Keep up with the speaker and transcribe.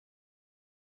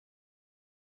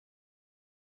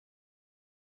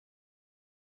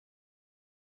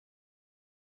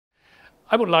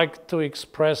I would like to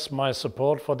express my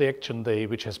support for the Action Day,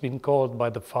 which has been called by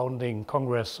the founding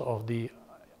Congress of the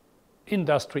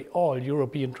Industry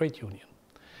All-European Trade Union.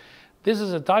 This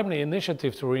is a timely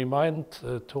initiative to remind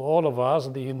to all of us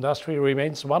the industry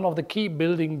remains one of the key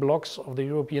building blocks of the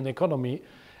European economy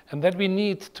and that we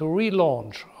need to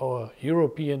relaunch our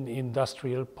European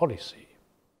industrial policy.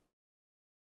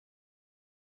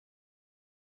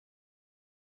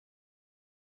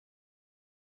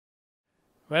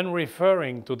 When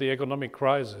referring to the economic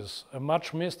crisis, a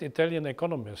much-missed Italian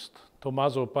economist,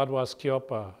 Tommaso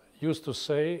Padoa-Schioppa, used to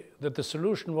say that the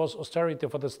solution was austerity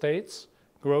for the states,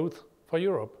 growth for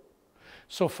Europe.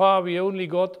 So far, we only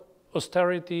got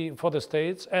austerity for the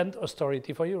states and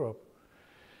austerity for Europe.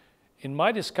 In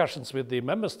my discussions with the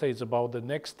member states about the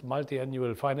next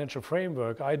multi-annual financial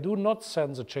framework, I do not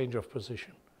sense a change of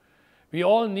position. We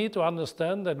all need to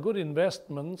understand that good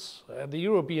investments at the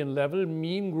European level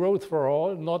mean growth for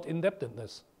all, not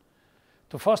indebtedness.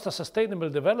 To foster sustainable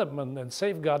development and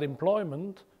safeguard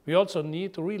employment, we also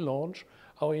need to relaunch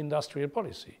our industrial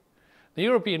policy. The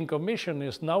European Commission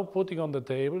is now putting on the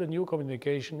table a new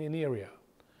communication in the area.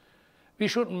 We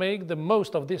should make the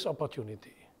most of this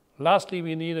opportunity. Lastly,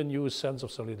 we need a new sense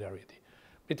of solidarity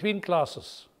between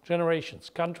classes, generations,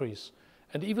 countries,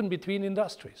 and even between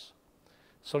industries.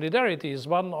 Solidarity is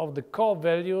one of the core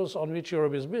values on which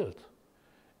Europe is built.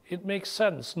 It makes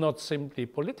sense not simply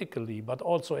politically, but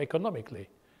also economically.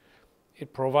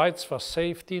 It provides for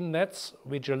safety nets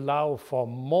which allow for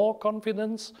more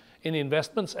confidence in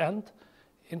investments and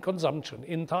in consumption.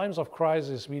 In times of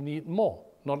crisis, we need more,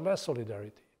 not less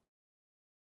solidarity.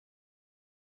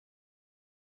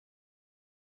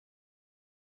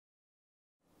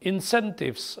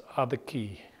 Incentives are the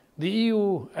key. The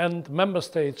EU and member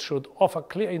states should offer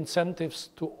clear incentives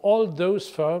to all those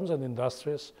firms and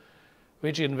industries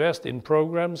which invest in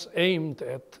programs aimed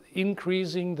at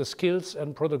increasing the skills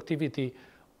and productivity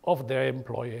of their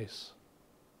employees.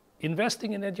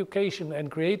 Investing in education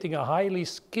and creating a highly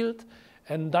skilled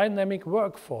and dynamic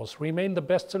workforce remain the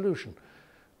best solution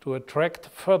to attract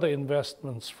further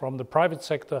investments from the private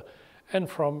sector and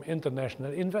from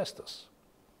international investors.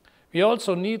 We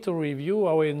also need to review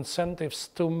our incentives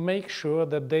to make sure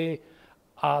that they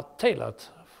are tailored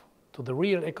to the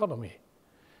real economy.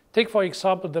 Take, for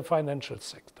example, the financial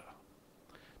sector.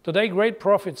 Today, great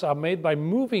profits are made by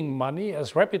moving money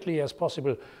as rapidly as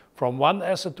possible from one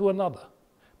asset to another,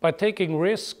 by taking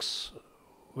risks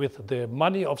with the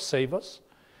money of savers,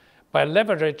 by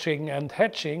leveraging and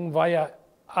hedging via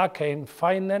arcane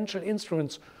financial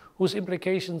instruments whose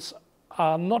implications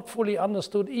are not fully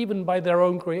understood even by their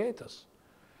own creators.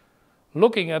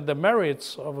 Looking at the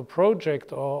merits of a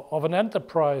project or of an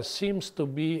enterprise seems to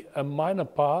be a minor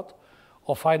part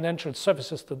of financial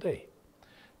services today.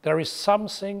 There is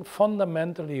something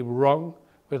fundamentally wrong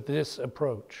with this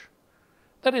approach.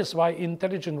 That is why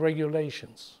intelligent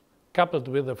regulations, coupled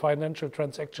with a financial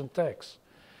transaction tax,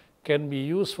 can be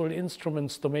useful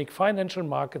instruments to make financial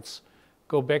markets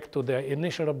go back to their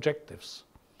initial objectives: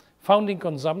 founding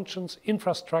consumptions,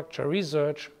 infrastructure,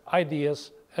 research,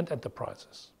 ideas, and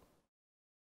enterprises.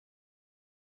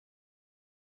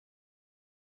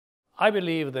 I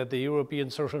believe that the European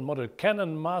social model can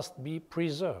and must be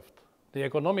preserved. The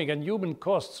economic and human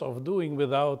costs of doing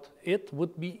without it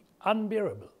would be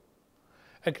unbearable.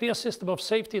 A clear system of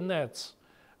safety nets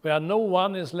where no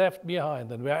one is left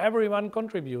behind and where everyone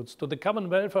contributes to the common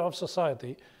welfare of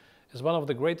society is one of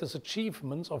the greatest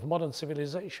achievements of modern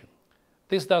civilization.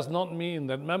 This does not mean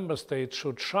that member states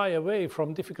should shy away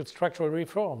from difficult structural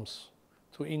reforms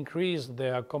to increase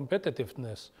their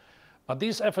competitiveness, but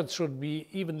these efforts should be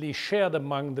evenly shared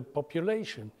among the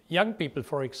population. Young people,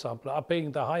 for example, are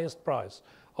paying the highest price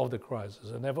of the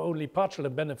crisis and have only partially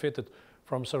benefited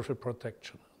from social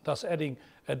protection, thus adding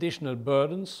additional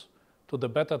burdens to the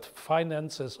battered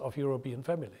finances of European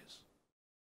families.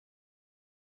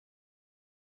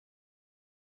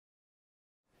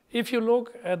 If you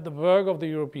look at the work of the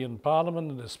European Parliament,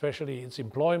 and especially its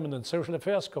Employment and Social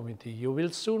Affairs Committee, you will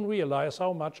soon realize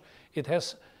how much it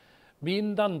has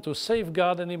been done to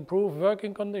safeguard and improve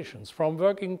working conditions, from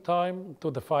working time to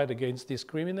the fight against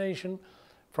discrimination,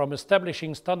 from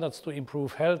establishing standards to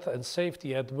improve health and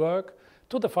safety at work,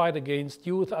 to the fight against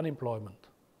youth unemployment.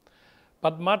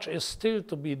 But much is still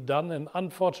to be done, and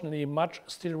unfortunately much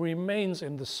still remains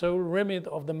in the sole remit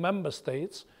of the member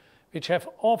states, which have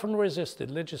often resisted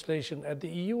legislation at the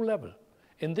EU level.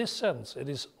 In this sense, it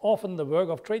is often the work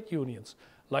of trade unions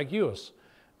like yours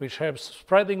which helps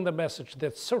spreading the message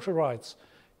that social rights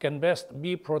can best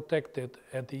be protected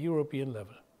at the European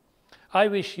level. I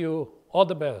wish you all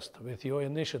the best with your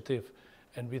initiative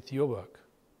and with your work.